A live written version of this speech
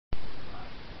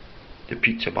the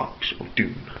pizza box of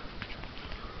doom.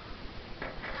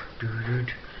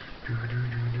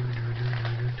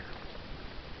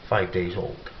 5 days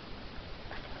old.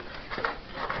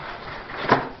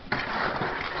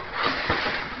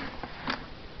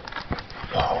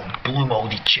 Wow, blue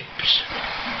moldy chips.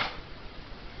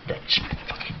 That's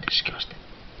fucking disgusting.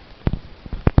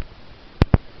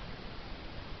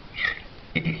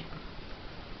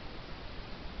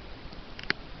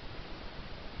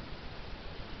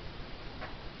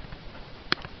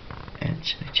 And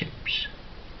the chips.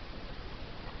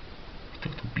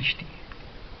 Little beastie.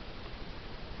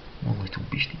 More little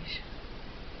beasties.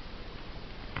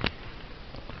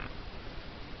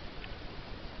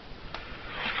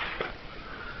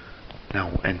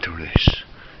 Now enter this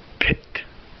pit.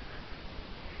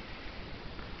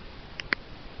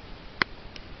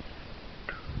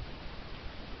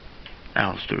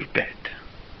 Alistair's bed.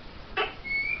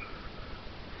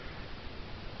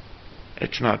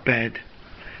 It's not bad.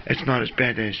 It's not as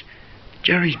bad as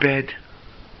Jerry's bed.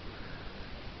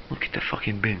 Look at the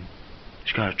fucking bin.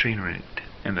 It's got a trainer in it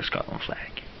and the Scotland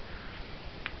flag.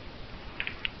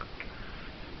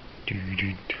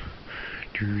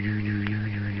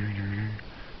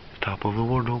 Top of the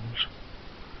wardrobes.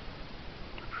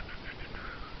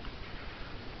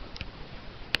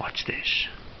 What's this?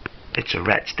 It's a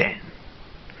rat's den.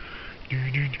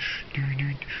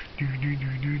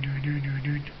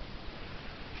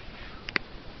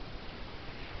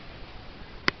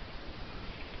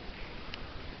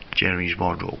 Jerry's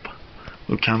wardrobe.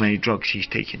 Look how many drugs he's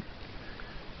taken.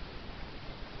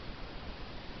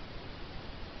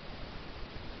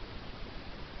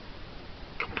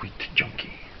 Complete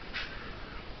junkie.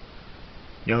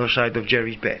 The other side of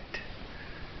Jerry's bed.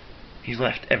 He's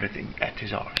left everything at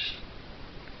his arse.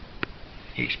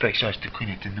 He expects us to clean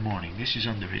it in the morning. This is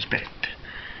under his bed.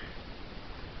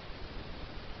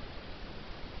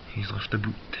 He's left a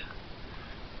boot.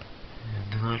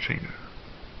 And another trainer.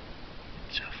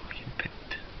 It's a fucking pit.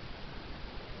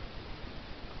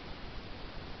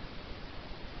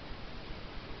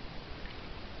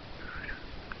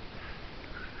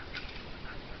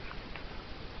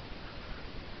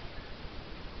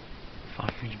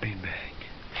 Farfetch bin bag.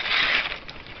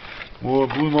 More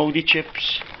blue moldy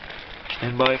chips.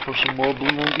 Stand by for some more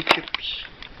blue moldy chips.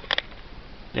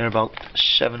 They're about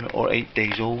 7 or 8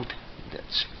 days old.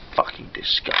 That's fucking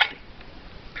disgusting.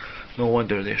 No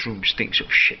wonder this room stinks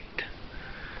of shit.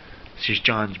 This is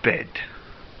John's bed.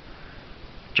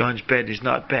 John's bed is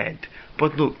not bad.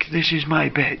 But look, this is my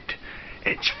bed.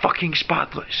 It's fucking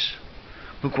spotless.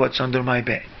 Look what's under my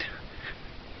bed.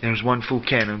 There's one full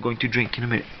can I'm going to drink in a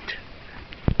minute.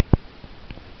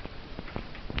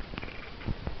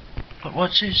 But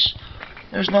what's this?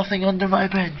 There's nothing under my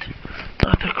bed.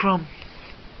 Not a crumb.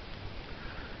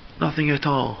 Nothing at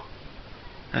all.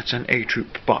 That's an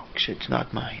A-Troop box. It's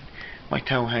not mine. My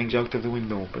towel hangs out of the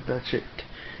window, but that's it.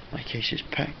 My case is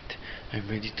packed. I'm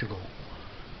ready to go.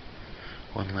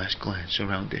 One last glance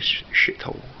around this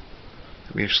shithole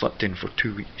that we have slept in for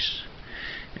 2 weeks.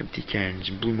 Empty cans,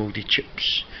 blue moldy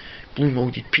chips, blue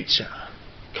moldy pizza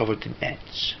covered in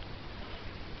ants,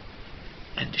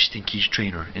 and the stinkiest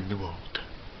trainer in the world.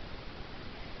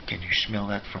 Can you smell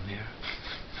that from there?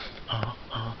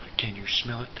 Can you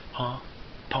smell it?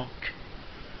 Punk.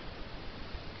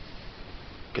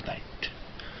 Good night.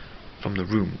 From the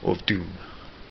room of doom.